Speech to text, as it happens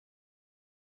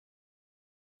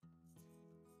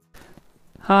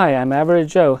Hi, I'm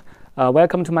Average Joe.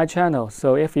 Welcome to my channel.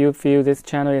 So if you feel this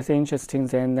channel is interesting,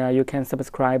 then you can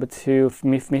subscribe to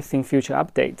missing future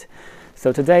update.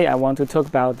 So today I want to talk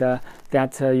about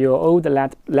that your old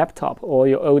laptop or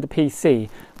your old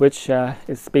PC, which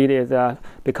its speed is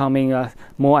becoming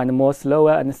more and more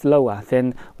slower and slower.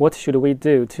 Then what should we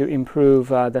do to improve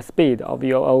the speed of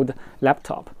your old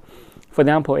laptop? For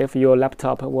example, if your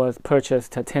laptop was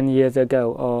purchased 10 years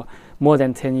ago or more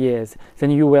than 10 years,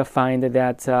 then you will find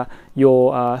that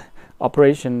your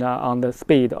operation on the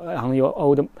speed on your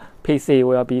old PC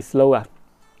will be slower.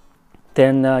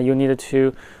 Then you need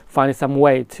to find some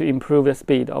way to improve the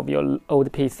speed of your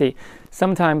old PC.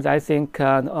 Sometimes I think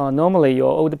normally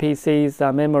your old PC's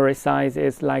memory size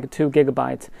is like 2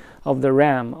 GB of the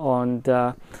RAM,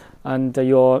 and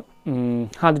your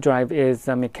hard drive is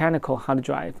a mechanical hard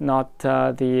drive, not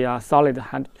the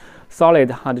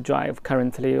solid hard drive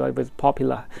currently is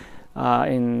popular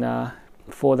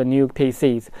for the new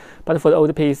PCs. But for the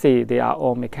old PC, they are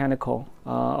all mechanical,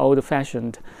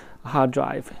 old-fashioned hard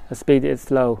drive. The speed is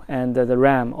slow, and the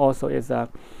RAM also is a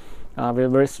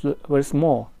very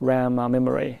small RAM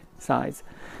memory size.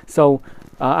 So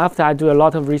after I do a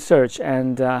lot of research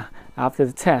and after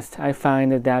the test, I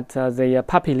find that the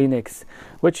Puppy Linux,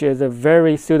 which is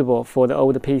very suitable for the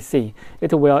old PC,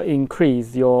 it will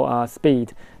increase your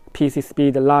PC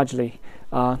speed largely,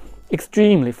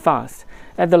 extremely fast.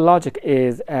 And the logic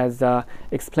is, as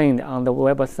explained on the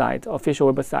website,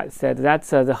 official website, said that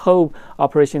the whole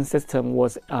operation system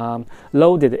was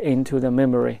loaded into your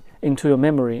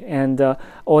memory, and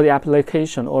all the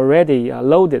application already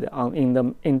loaded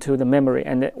into the memory.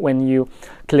 And when you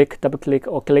double click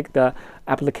or click the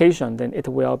application, then it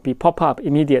will be pop up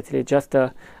immediately, just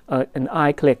an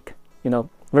eye click,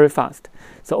 very fast.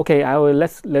 So okay, I will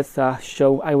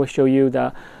show you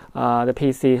the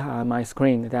PC on my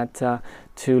screen that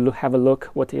to have a look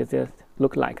what is it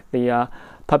look like, the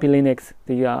Puppy Linux,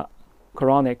 the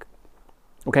Chronic.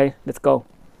 Okay, let's go.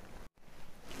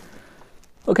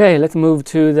 Okay, let's move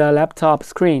to the laptop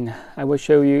screen. I will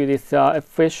show you this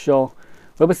official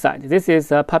website. This is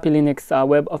Puppy Linux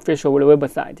official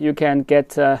website. You can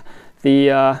get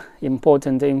the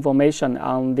important information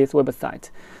on this website.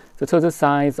 The total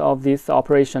size of this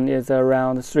operation is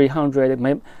around 300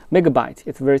 megabytes.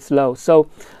 It's very slow. So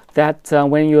that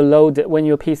when your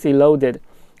PC loaded,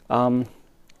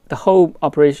 the whole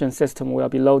operation system will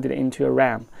be loaded into your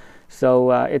RAM.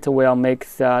 So it will make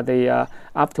the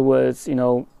afterwards,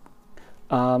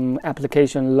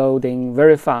 application loading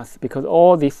very fast, because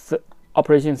all this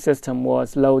operation system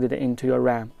was loaded into your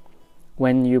RAM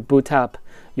when you boot up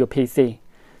your PC.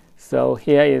 So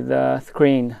here is the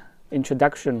screen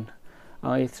introduction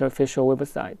on its official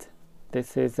website.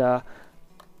 This is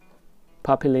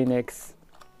Puppy Linux.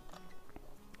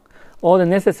 All the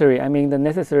necessary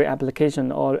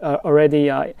application are already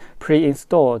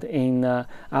pre-installed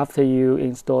after you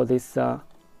install this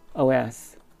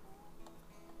OS.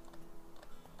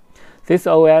 This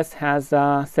OS has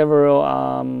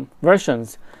several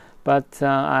versions, but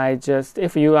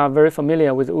if you are very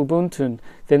familiar with Ubuntu,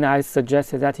 then I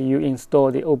suggest that you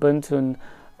install the Ubuntu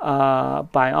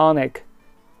Bionic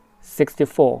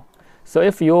 64. So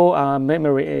if your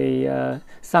memory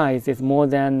size is more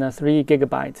than 3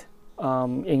 GB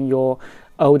in your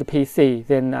old PC,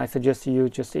 then I suggest you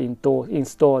just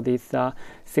install this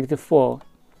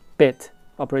 64-bit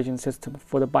operation system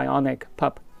for the Bionic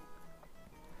Pup.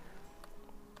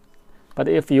 But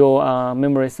if your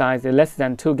memory size is less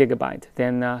than 2 GB,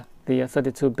 then the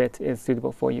 32-bit is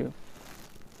suitable for you.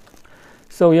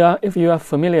 So if you are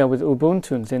familiar with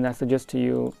Ubuntu, then I suggest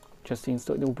you just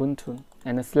install the Ubuntu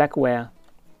and the Slackware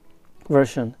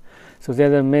version. So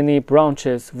there are many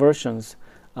versions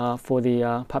for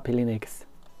the Puppy Linux.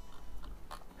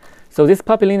 So this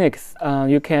Puppy Linux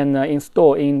you can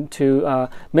install into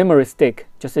memory stick,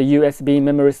 just a USB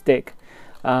memory stick.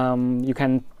 You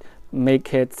can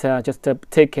make it just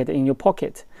take it in your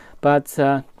pocket, but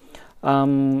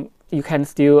you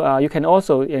can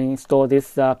also install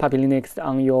this Puppy Linux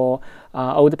on your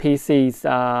old PC's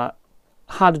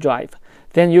hard drive.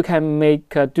 Then you can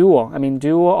make a dual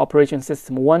operation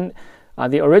system.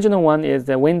 The original one is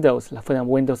the Windows, for example,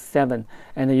 Windows 7,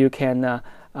 and you can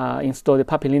install the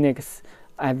Puppy Linux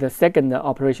as the second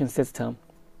operation system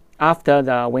after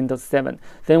the Windows 7.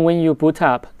 Then when you boot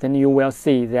up, then you will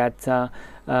see that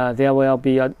there will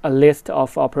be a list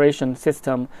of operation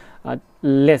system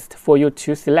list for you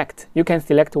to select. You can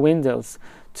select Windows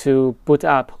to boot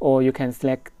up, or you can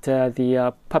select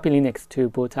the Puppy Linux to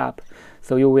boot up.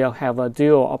 So you will have a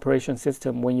dual operation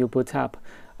system when you boot up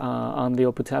on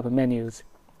your boot up menus.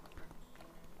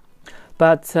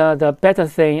 But the better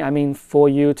thing, I mean, for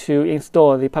you to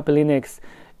install the Puppy Linux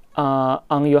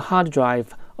on your hard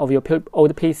drive of your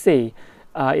old PC,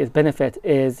 its benefit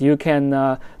is you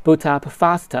can boot up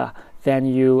faster than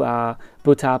you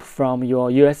boot up from your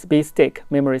USB stick,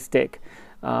 memory stick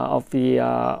of the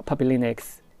Puppy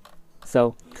Linux.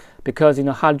 So, because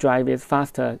hard drive is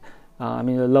faster, I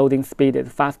mean the loading speed is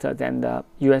faster than the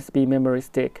USB memory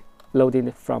stick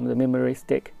loaded from the memory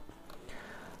stick.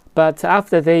 But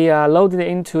after they loaded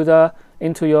into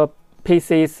your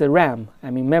PC's RAM, I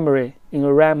mean memory, in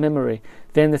your RAM memory,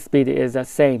 then the speed is the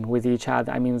same with each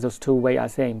other. I mean those two ways are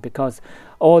same because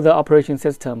all the operation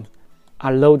systems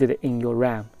are loaded in your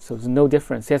RAM, so there's no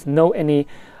difference. There's no any,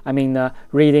 I mean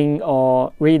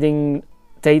reading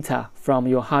data from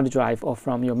your hard drive or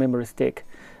from your memory stick,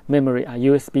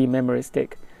 USB memory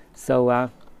stick. So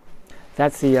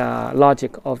that's the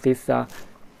logic of this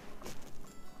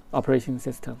operation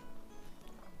system.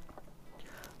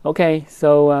 Okay,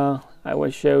 so I will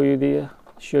show you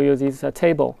this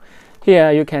table.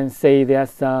 Here you can see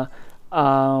there's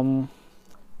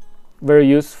very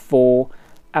useful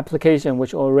application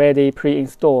which already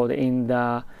pre-installed in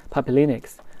the Puppy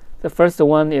Linux. The first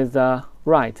one is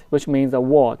write, which means a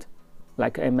Word,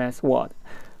 like MS Word.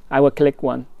 I will click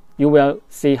one. You will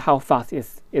see how fast it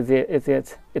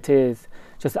is.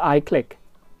 Just I click,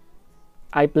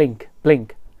 I blink.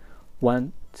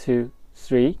 1, 2,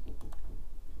 3.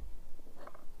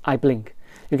 I blink.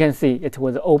 You can see it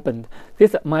was opened.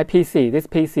 This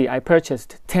PC I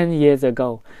purchased 10 years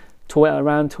ago,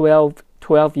 around 12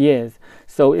 years.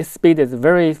 So its speed is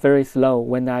very, very slow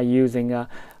when I'm using a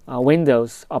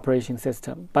Windows operation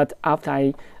system. But after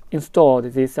I installed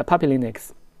this Puppy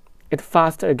Linux, it's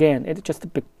fast again. It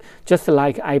just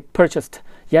like I purchased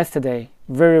yesterday,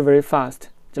 very, very fast,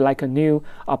 like a new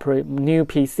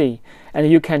PC. And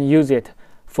you can use it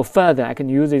for further. I can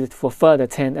use it for further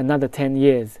another 10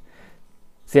 years.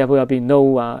 There will be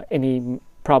no any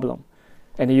problem,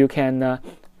 and you can, the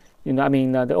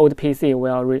old PC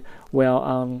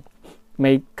will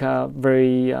make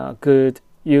very good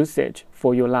usage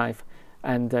for your life,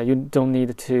 and you don't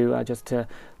need to just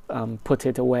put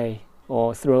it away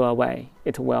or throw away.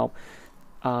 It will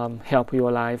help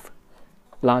your life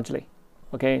largely.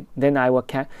 Okay, then I will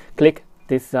click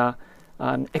this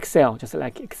Excel, just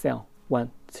like Excel. 1,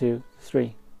 2,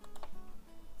 3.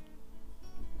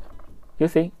 You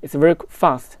see, it's very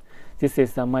fast. This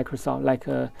is Microsoft, like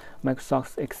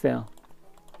Microsoft Excel.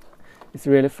 It's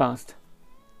really fast.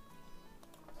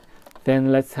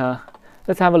 Then let's have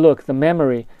a look the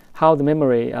memory, how the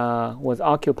memory was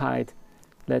occupied.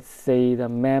 Let's see the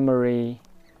memory,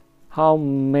 how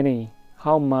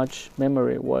much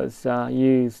memory was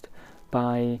used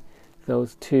by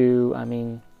those two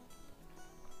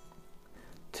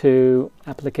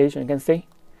applications. You can see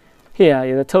here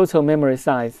is the total memory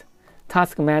size.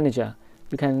 Task Manager,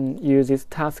 you can use this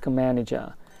Task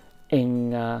Manager in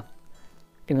the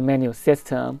menu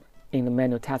System, in the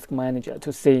menu Task Manager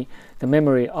to see the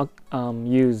memory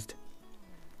used.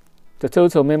 The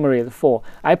total memory is 4.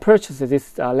 I purchased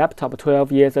this laptop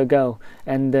 12 years ago,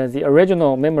 and the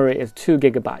original memory is 2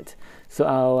 GB.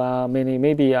 So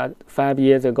maybe 5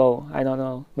 years ago, I don't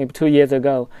know, maybe 2 years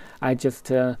ago, I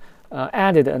just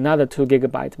added another 2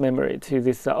 GB memory to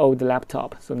this old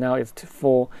laptop. So now it's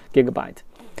 4 GB.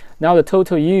 Now the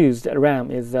total used RAM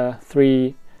is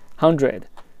 300.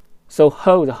 So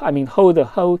the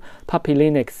whole Puppy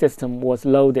Linux system was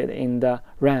loaded in the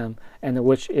RAM, and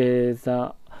which used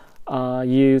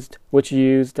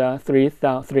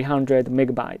 300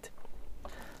 megabyte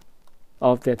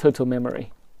of the total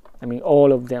memory. I mean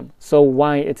all of them. So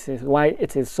why it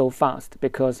is so fast?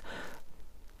 Because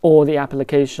all the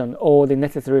application, all the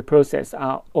necessary process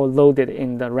are all loaded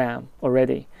in the RAM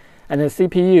already. And the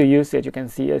CPU usage, you can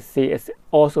see is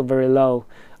also very low,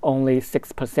 only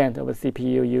 6% of the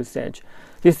CPU usage.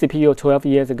 This CPU 12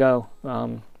 years ago,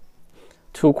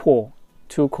 2-core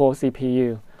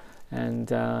CPU, and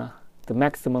the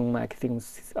maximum I think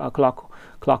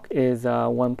clock is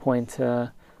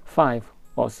 1.5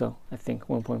 also. I think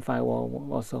 1.5 or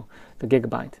also the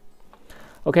gigabyte.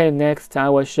 Okay, next I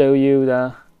will show you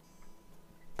the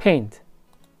Paint.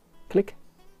 Click,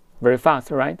 very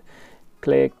fast, right?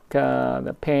 Click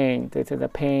the Paint. This is the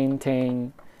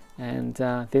painting, and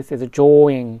this is a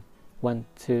drawing. 1,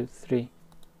 2, 3.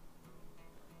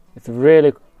 It's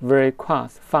really very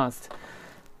fast.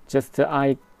 Just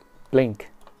I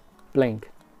blink,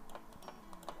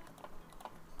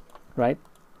 right?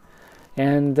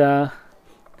 And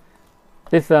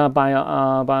this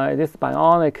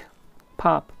bionic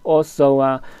pub. Also,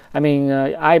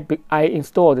 I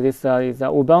installed this is a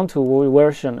Ubuntu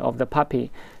version of the Puppy,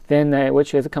 then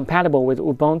which is compatible with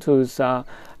Ubuntu's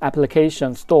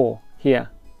application store. Here,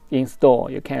 install.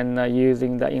 You can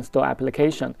using the install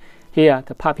application. Here,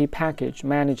 the Puppy package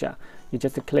manager. You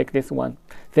just click this one.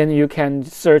 Then you can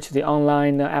search the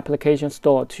online application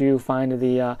store to find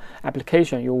the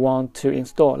application you want to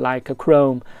install, like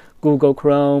Chrome, Google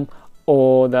Chrome,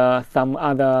 or some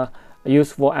other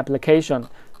useful application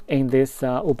in this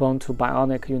Ubuntu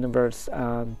Bionic Universe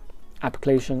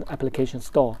application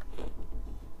store,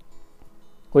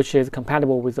 which is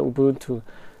compatible with the Ubuntu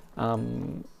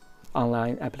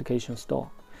online application store.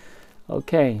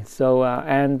 Okay, so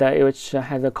which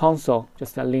has a console,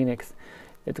 just a Linux.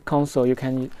 It's a console. You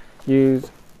can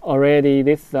use already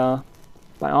this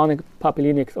Bionic Puppy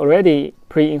Linux already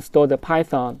pre-installed the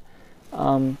Python.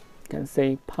 You can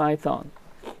say Python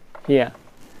here,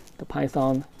 the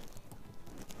Python,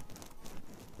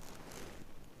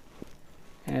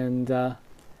 and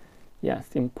yes,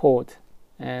 import,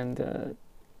 and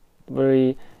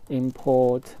very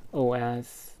import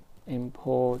OS,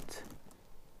 import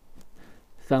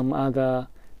some other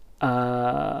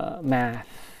math.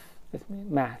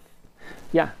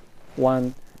 Yeah,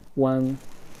 1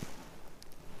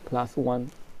 plus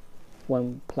 1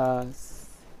 plus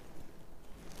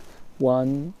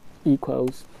 1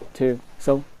 equals 2.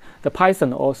 So the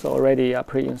Python also already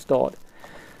pre-installed.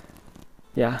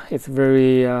 Yeah, it's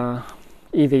very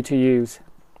easy to use.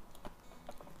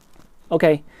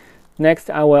 Okay, next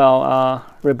I will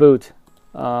reboot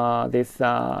this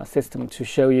system to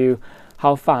show you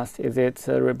how fast is it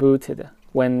rebooted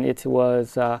when it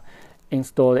was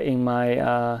installed in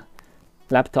my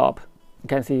laptop. You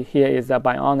can see here is a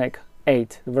Bionic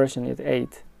 8, the version is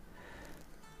 8.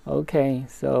 Okay,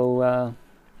 so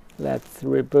let's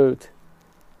reboot.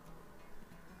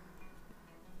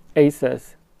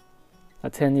 Asus,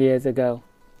 10 years ago,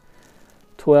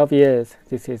 12 years,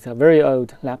 this is a very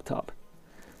old laptop.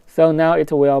 So now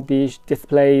it will be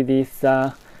display this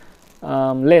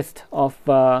list of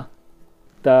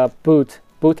the boot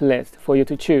list for you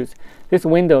to choose. This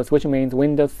Windows, which means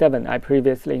Windows 7, I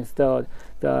previously installed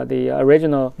the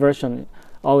original version,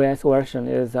 OS version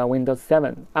is Windows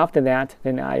 7. After that,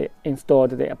 then I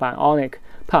installed the Bionic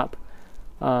Pup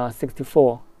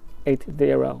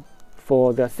 6480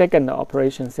 for the second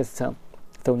operation system.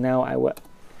 So now I will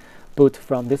boot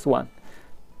from this one,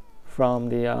 from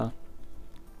the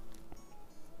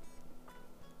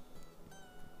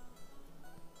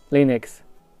Linux,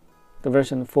 the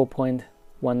version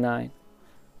 4.19.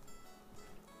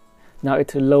 Now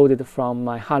it loaded from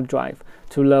my hard drive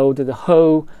to load the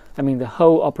whole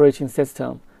operating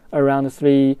system, around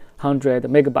 300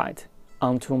 megabytes,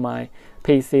 onto my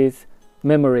PC's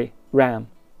memory RAM,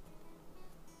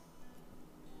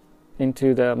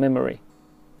 into the memory.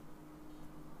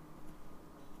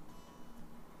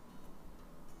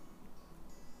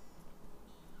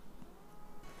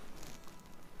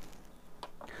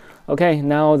 Okay,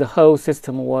 now the whole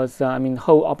system was,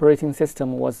 whole operating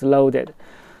system was loaded.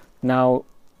 Now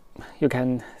you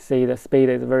can see the speed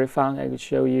is very fast. I will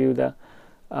show you the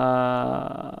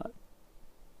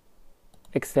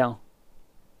Excel,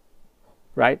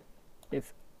 right?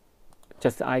 It's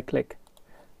just I click,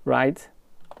 right,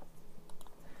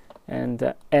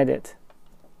 and edit.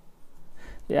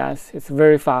 Yes, it's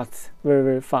very fast, very,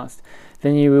 very fast.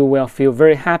 Then you will feel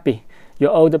very happy.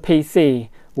 Your old PC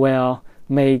will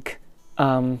make,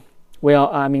 old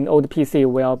PC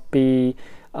will be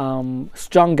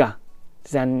stronger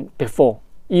than before.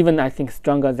 Even I think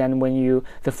stronger than when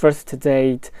the first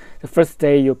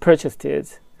day you purchased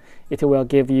it. It will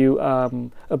give you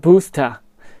a booster,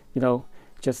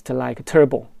 just like a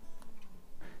turbo.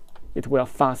 It will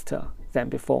faster than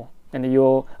before, and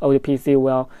your old PC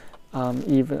will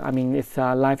its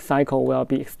life cycle will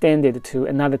be extended to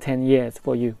another 10 years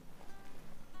for you.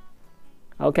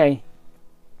 Okay.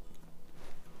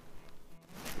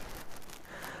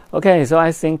 Okay, so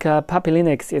I think Puppy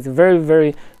Linux is very,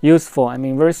 very useful.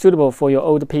 Very suitable for your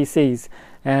old PCs,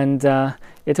 and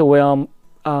it will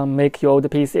make your old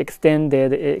PC extend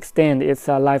its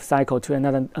life cycle to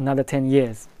another 10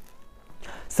 years.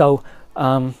 So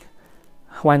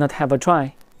why not have a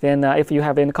try? Then if you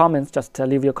have any comments, just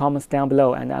leave your comments down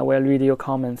below, and I will read your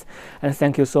comments. And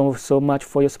thank you so much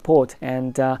for your support,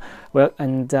 and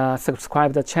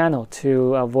subscribe to the channel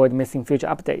to avoid missing future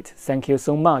updates. Thank you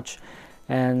so much.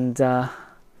 And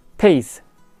peace.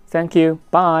 Thank you.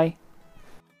 Bye.